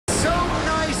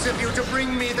of you to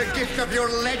bring me the gift of your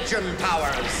legend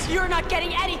powers. You're not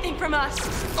getting anything from us.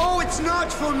 Oh, it's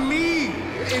not for me.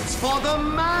 It's for the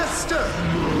Master.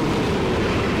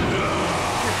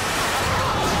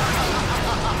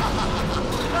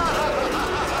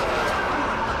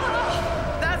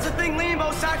 That's the thing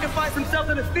Leanbow sacrificed himself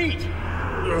to defeat.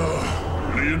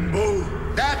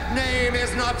 Leanbow? That name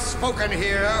is not spoken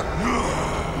here.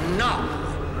 No.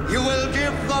 You will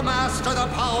give the Master the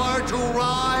power to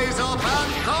rise up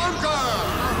and conquer!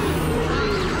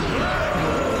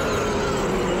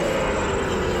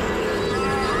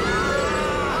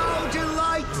 How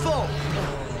delightful!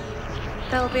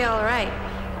 They'll be all right,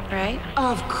 right?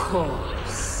 Of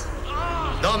course.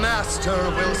 The Master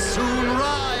will soon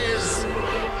rise!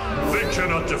 They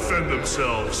cannot defend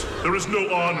themselves. There is no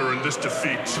honor in this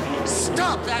defeat.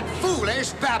 Stop that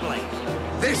foolish babbling!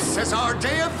 This is our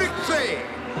day of victory!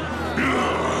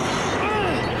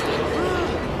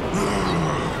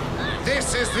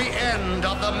 This is the end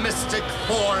of the Mystic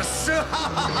Force! Stop!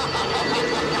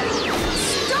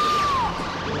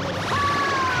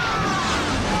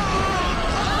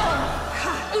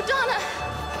 Udonna!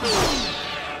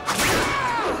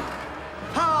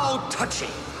 How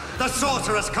touching! The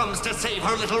sorceress comes to save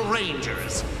her little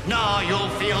rangers. Now you'll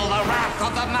feel the wrath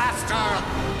of the Master!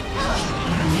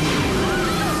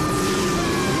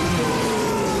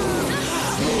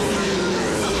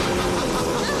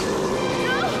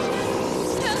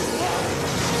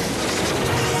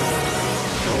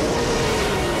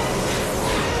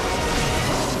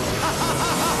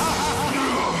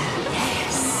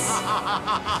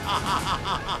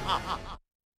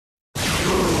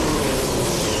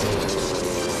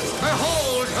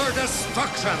 Behold her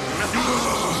destruction!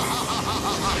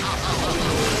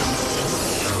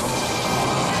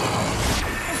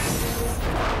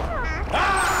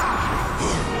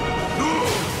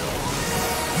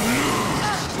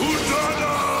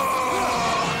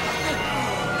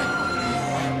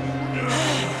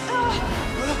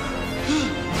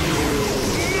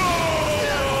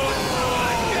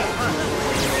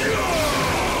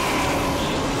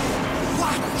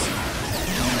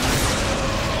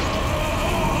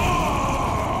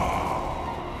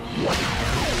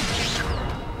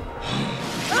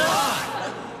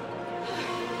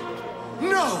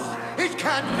 No! It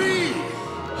can't be!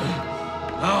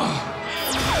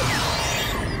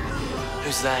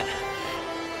 Who's that?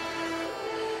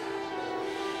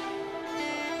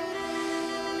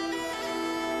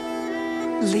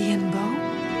 Leanbow?